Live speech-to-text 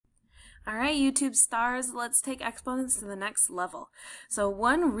All right, YouTube stars, let's take exponents to the next level. So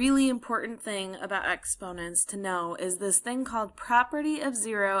one really important thing about exponents to know is this thing called property of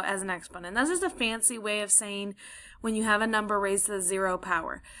zero as an exponent. That's just a fancy way of saying when you have a number raised to the zero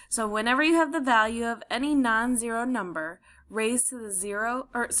power. So whenever you have the value of any non-zero number raised to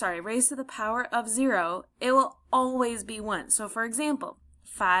the power of zero, it will always be 1. So for example,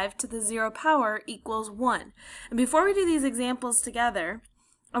 5 to the 0 power equals 1. And before we do these examples together,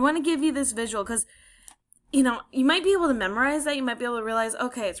 I want to give you this visual because, you might be able to memorize that. You might be able to realize,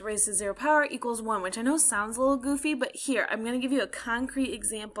 okay, it's raised to 0 power equals 1, which I know sounds a little goofy, but here, I'm going to give you a concrete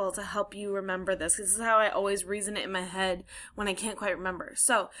example to help you remember this. This is how I always reason it in my head when I can't quite remember.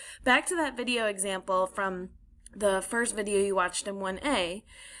 So, back to that video example from the first video you watched in 1A.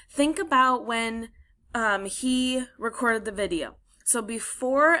 Think about when he recorded the video. So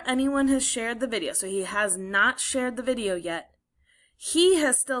before anyone has shared the video, so he has not shared the video yet, he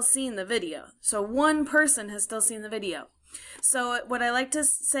has still seen the video. So one person has still seen the video. So what I like to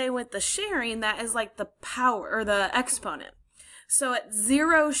say with the sharing, that is like the power or the exponent. So at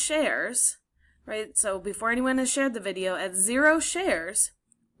 0 shares, right? So before anyone has shared the video, at 0 shares,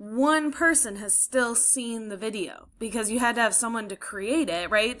 one person has still seen the video because you had to have someone to create it,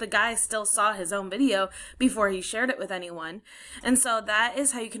 right? The guy still saw his own video before he shared it with anyone. And so that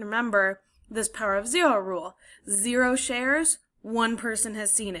is how you can remember this power of 0 rule. 0 shares, one person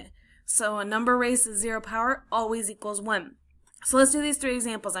has seen it. So a number raised to 0 power always equals 1. So let's do these 3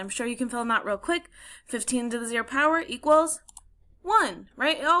 examples. I'm sure you can fill them out real quick. 15 to the 0 power equals 1,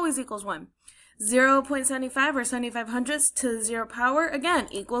 right? It always equals 1. 0.75 or 75 hundredths to the 0 power, again,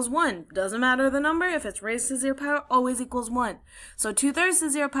 equals 1. Doesn't matter the number. If it's raised to 0 power, always equals 1. So 2/3 to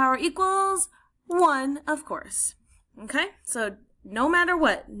 0 power equals 1, of course. Okay? So no matter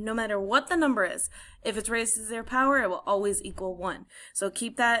what the number is, if it's raised to 0 power, it will always equal 1. So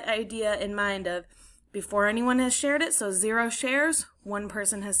keep that idea in mind of before anyone has shared it, so 0 shares, one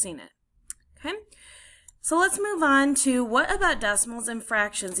person has seen it. Okay? So let's move on to what about decimals and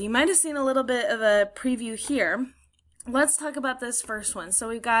fractions? You might have seen a little bit of a preview here. Let's talk about this first one. So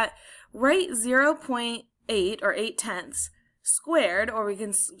we've got write 0.8 or 8/10 squared, or we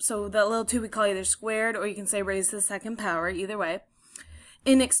can, so the little 2 we call either squared or you can say raised to the 2nd power, either way,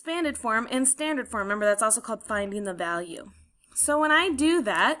 in expanded form and standard form. Remember, that's also called finding the value. So when I do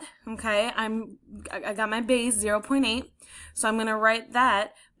that, okay, I got my base 0.8, so I'm going to write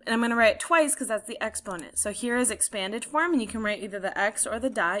that, and I'm going to write it twice because that's the exponent. So here is expanded form, and you can write either the x or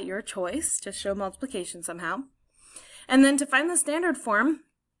the dot, your choice, just show multiplication somehow. And then to find the standard form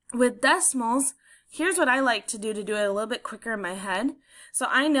with decimals, here's what I like to do it a little bit quicker in my head. So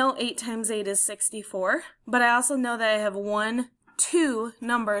I know 8 times 8 is 64, but I also know that I have 2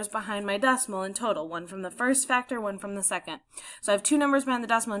 numbers behind my decimal in total. One from the first factor, one from the second. So I have 2 numbers behind the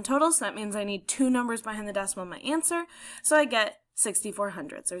decimal in total, so that means I need 2 numbers behind the decimal in my answer. So I get 64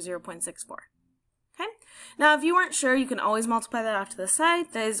 hundredths, or 0.64. Okay? Now, if you weren't sure, you can always multiply that off to the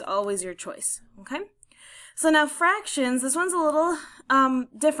side. That is always your choice. Okay? So now fractions, this one's a little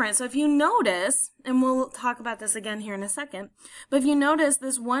different. So if you notice, and we'll talk about this again here in a second, but if you notice,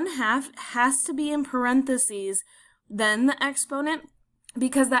 this 1/2 has to be in parentheses, then the exponent,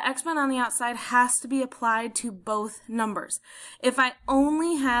 because the exponent on the outside has to be applied to both numbers. If I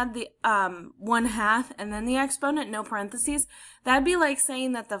only had the 1/2 and then the exponent, no parentheses, that'd be like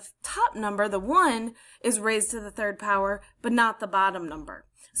saying that the top number, the 1, is raised to the 3rd power, but not the bottom number.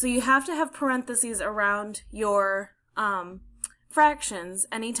 So you have to have parentheses around your fractions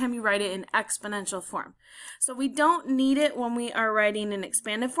anytime you write it in exponential form. So we don't need it when we are writing in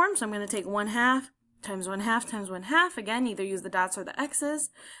expanded form, so I'm going to take 1/2 times 1/2 times 1/2. Again, either use the dots or the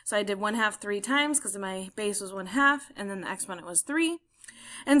x's. So I did 1/2 3 times because my base was 1/2, and then the exponent was 3.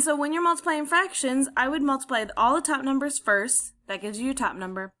 And so when you're multiplying fractions, I would multiply all the top numbers first. That gives you your top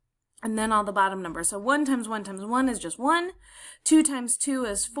number. And then all the bottom numbers. So 1 times 1 times 1 is just 1. 2 times 2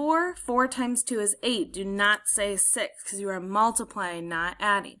 is 4. 4 times 2 is 8. Do not say 6 because you are multiplying, not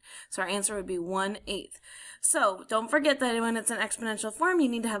adding. So our answer would be 1/8. So don't forget that when it's an exponential form, you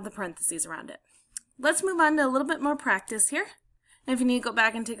need to have the parentheses around it. Let's move on to a little bit more practice here. If you need to go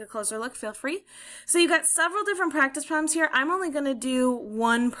back and take a closer look, feel free. So you've got several different practice problems here. I'm only going to do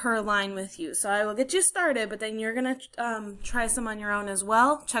 1 per line with you. So I will get you started, but then you're going to try some on your own as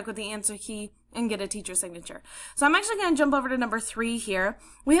well. Check with the answer key and get a teacher signature. So I'm actually going to jump over to number 3 here.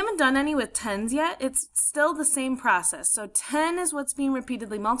 We haven't done any with 10s yet. It's still the same process. So 10 is what's being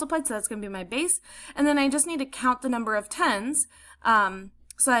repeatedly multiplied, so that's going to be my base. And then I just need to count the number of 10s.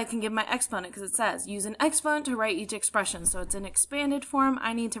 so I can give my exponent, because it says use an exponent to write each expression. So it's in expanded form.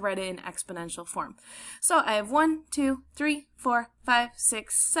 I need to write it in exponential form. So I have 1, 2, 3, 4, 5,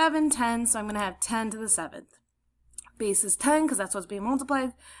 6, 7, 10. So I'm going to have 10 to the 7th. Base is 10 because that's what's being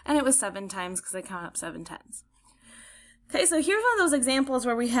multiplied, and it was 7 times because I count up 7 tens. Okay, so here's one of those examples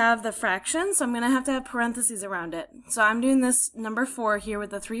where we have the fraction, so I'm going to have parentheses around it. So I'm doing this number 4 here with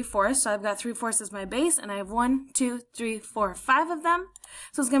the 3/4, so I've got 3/4 as my base, and I have 1, 2, 3, 4, 5 of them.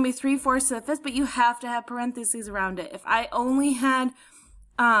 So it's going to be 3/4 to the 5th, but you have to have parentheses around it. If I only had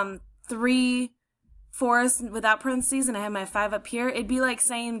 3/4 without parentheses and I had my 5 up here, it'd be like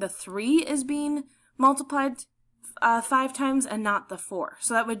saying the 3 is being multiplied 5 times and not the 4.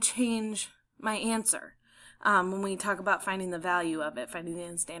 So that would change my answer. When we talk about finding the value of it, finding it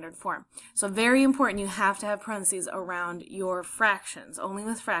in standard form. So very important, you have to have parentheses around your fractions, only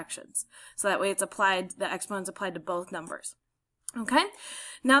with fractions. So that way it's applied, the exponent's applied to both numbers. Okay?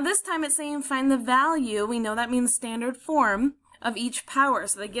 Now this time it's saying find the value, we know that means standard form, of each power.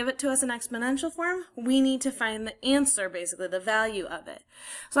 So they give it to us in exponential form. We need to find the answer, basically, the value of it.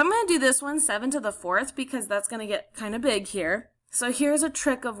 So I'm going to do this one, 7 to the 4th, because that's going to get kind of big here. So here's a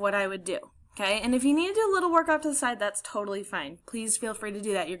trick of what I would do. Okay, and if you need to do a little work off to the side, that's totally fine. Please feel free to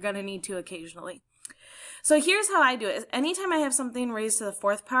do that. You're going to need to occasionally. So here's how I do it. Anytime I have something raised to the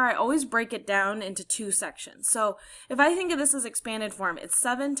 4th power, I always break it down into 2 sections. So if I think of this as expanded form, it's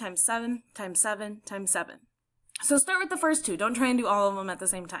 7 times 7 times 7 times 7. So start with the first 2. Don't try and do all of them at the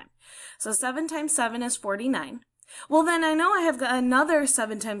same time. So 7 times 7 is 49. Well, then I know I have got another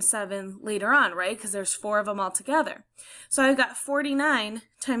 7 times 7 later on, right? Because there's 4 of them all together. So I've got 49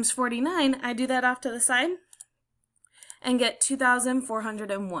 times 49. I do that off to the side and get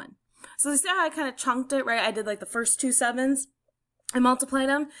 2,401. So see how I kind of chunked it, right? I did like the first 2 7s. I multiplied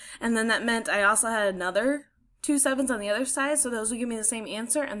them, and then that meant I also had another 2 7s on the other side, so those will give me the same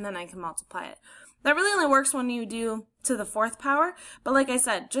answer, and then I can multiply it. That really only works when you do to the 4th power, but like I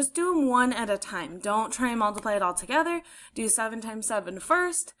said, just do them one at a time. Don't try and multiply it all together. Do 7 times 7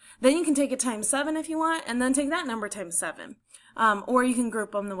 first, then you can take it times 7 if you want, and then take that number times 7. Or you can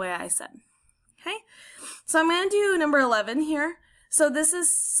group them the way I said. Okay, so I'm going to do number 11 here. So this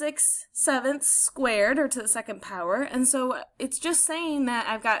is 6/7 squared, or to the 2nd power, and so it's just saying that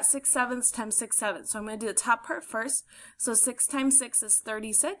I've got 6/7 times 6/7. So I'm going to do the top part first. So 6 times 6 is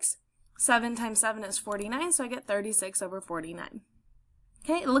 36. 7 times 7 is 49, so I get 36 over 49.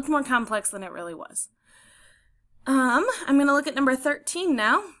 Okay, it looked more complex than it really was. I'm going to look at number 13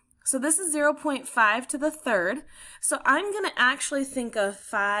 now. So this is 0.5 to the 3rd. So I'm going to actually think of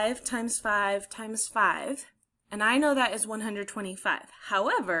 5 times 5 times 5, and I know that is 125.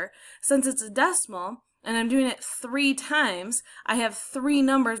 However, since it's a decimal, and I'm doing it 3 times, I have 3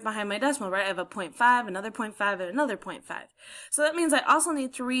 numbers behind my decimal, right? I have a 0.5, another 0.5, and another 0.5. So that means I also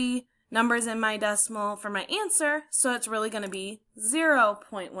need 3 numbers in my decimal for my answer, so it's really going to be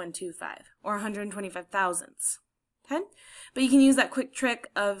 0.125, or 125 thousandths. Okay? But you can use that quick trick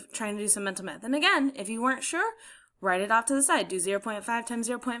of trying to do some mental math. And again, if you weren't sure, write it off to the side. Do 0.5 times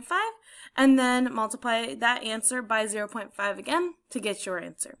 0.5, and then multiply that answer by 0.5 again to get your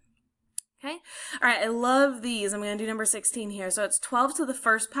answer. Okay? All right, I love these. I'm going to do number 16 here. So it's 12 to the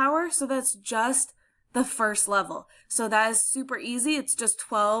 1st power, so that's just the 1st level. So that is super easy. It's just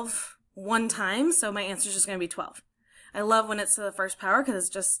 12 one time, so my answer is just going to be 12. I love when it's to the 1st power because it's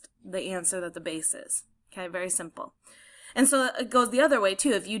just the answer that the base is. Okay, very simple. And so it goes the other way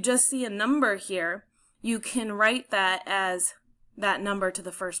too. If you just see a number here, you can write that as that number to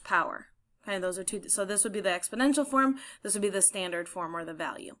the 1st power. Okay, those are 2. So this would be the exponential form. This would be the standard form, or the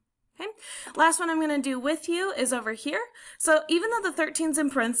value. Okay, last one I'm going to do with you is over here. So even though the 13's in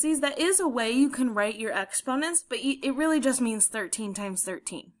parentheses, that is a way you can write your exponents, but it really just means 13 times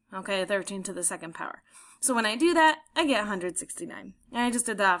 13. Okay, 13 to the 2nd power. So when I do that, I get 169. And I just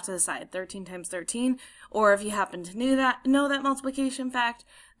did that off to the side, 13 times 13. Or if you happen to know that multiplication fact,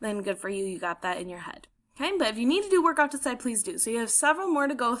 then good for you, you got that in your head. Okay, but if you need to do work off to the side, please do. So you have several more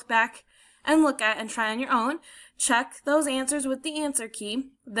to go back and look at and try on your own. Check those answers with the answer key,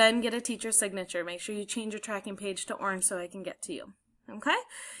 then get a teacher's signature. Make sure you change your tracking page to orange so I can get to you. Okay,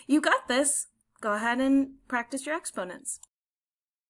 you got this. Go ahead and practice your exponents.